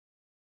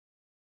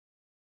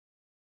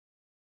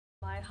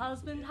My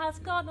husband has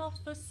gone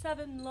off for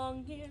 7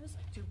 long years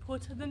to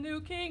put the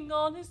new king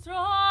on his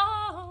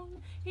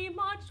throne. He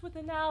marched with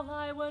an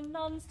ally where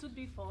none stood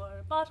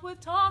before, but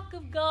with talk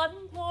of God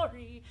and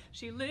glory,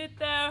 she lit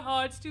their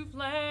hearts to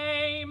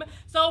flame.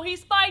 So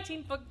he's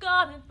fighting for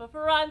God and for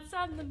France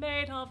and the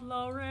Maid of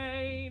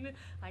Lorraine.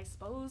 I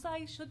suppose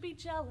I should be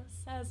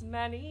jealous, as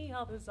many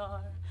others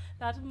are,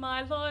 that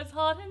my lord's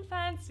heart and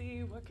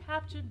fancy were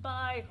captured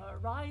by her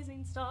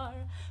rising star.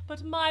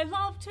 But my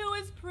love too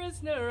is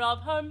prisoner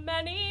of her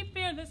many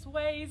fearless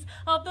ways,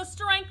 of the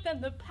strength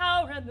and the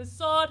power and the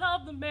sword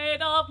of the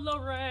Maid of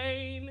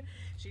Lorraine.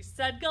 She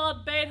said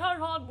God bade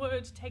her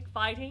onward take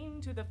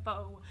fighting to the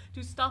foe,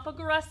 to stop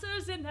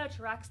aggressors in their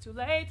tracks, to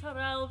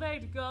lateral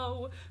they'd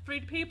go.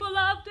 Freed people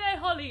of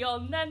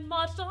D'Orléans, then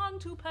marched on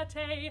to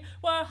Patay,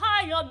 where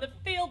high on the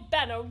field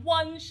banner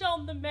one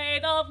shone the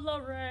Maid of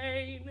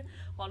Lorraine.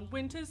 On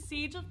winter's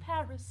siege of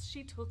Paris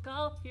she took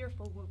a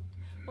fearful wound,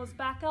 was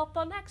back out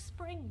the next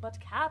spring, but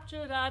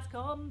captured at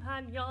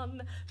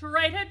Compagnon,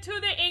 traded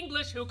to the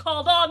English who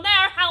called on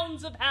their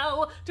hounds of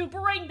hell to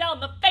bring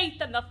down the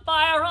faith and the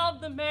fire of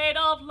the Maid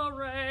of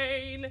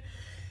Lorraine.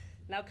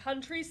 Now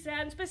country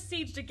stands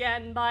besieged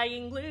again by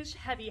English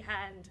heavy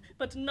hand,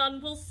 but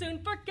none will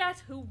soon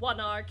forget who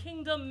won our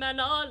kingdom and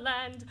our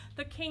land.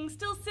 The king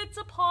still sits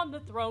upon the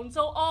throne,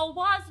 so all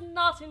was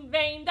not in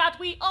vain that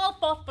we all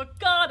fought for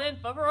God and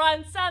for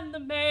France and the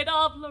Maid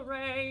of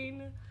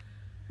Lorraine.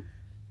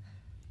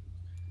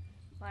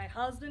 My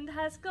husband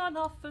has gone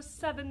off for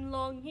 7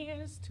 long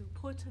years to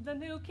put the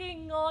new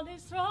king on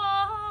his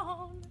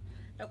throne.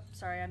 Nope,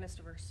 sorry, I missed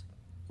a verse.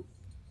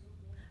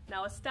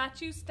 Now a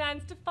statue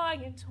stands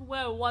defiant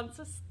where once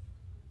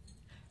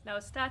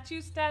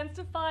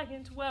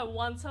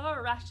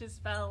her ashes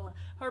fell,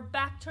 her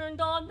back turned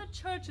on the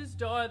church's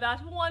door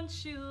that once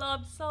she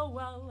loved so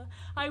well.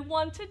 I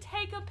want to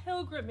take a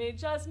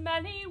pilgrimage as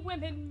many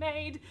women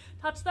made,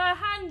 touch the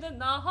hand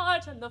and the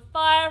heart and the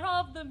fire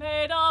of the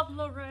Maid of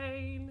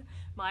Lorraine.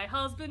 My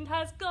husband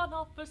has gone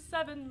off for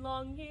 7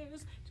 long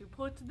years to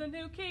put the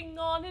new king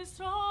on his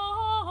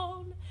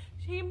throne.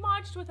 He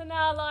marched with an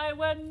ally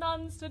where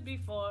none stood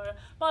before,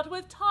 but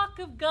with talk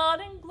of God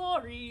and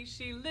glory,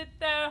 she lit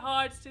their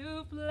hearts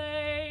to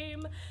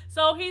flame.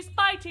 So he's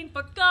fighting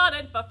for God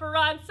and for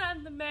France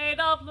and the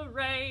Maid of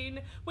Lorraine.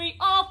 We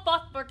all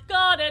fought for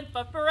God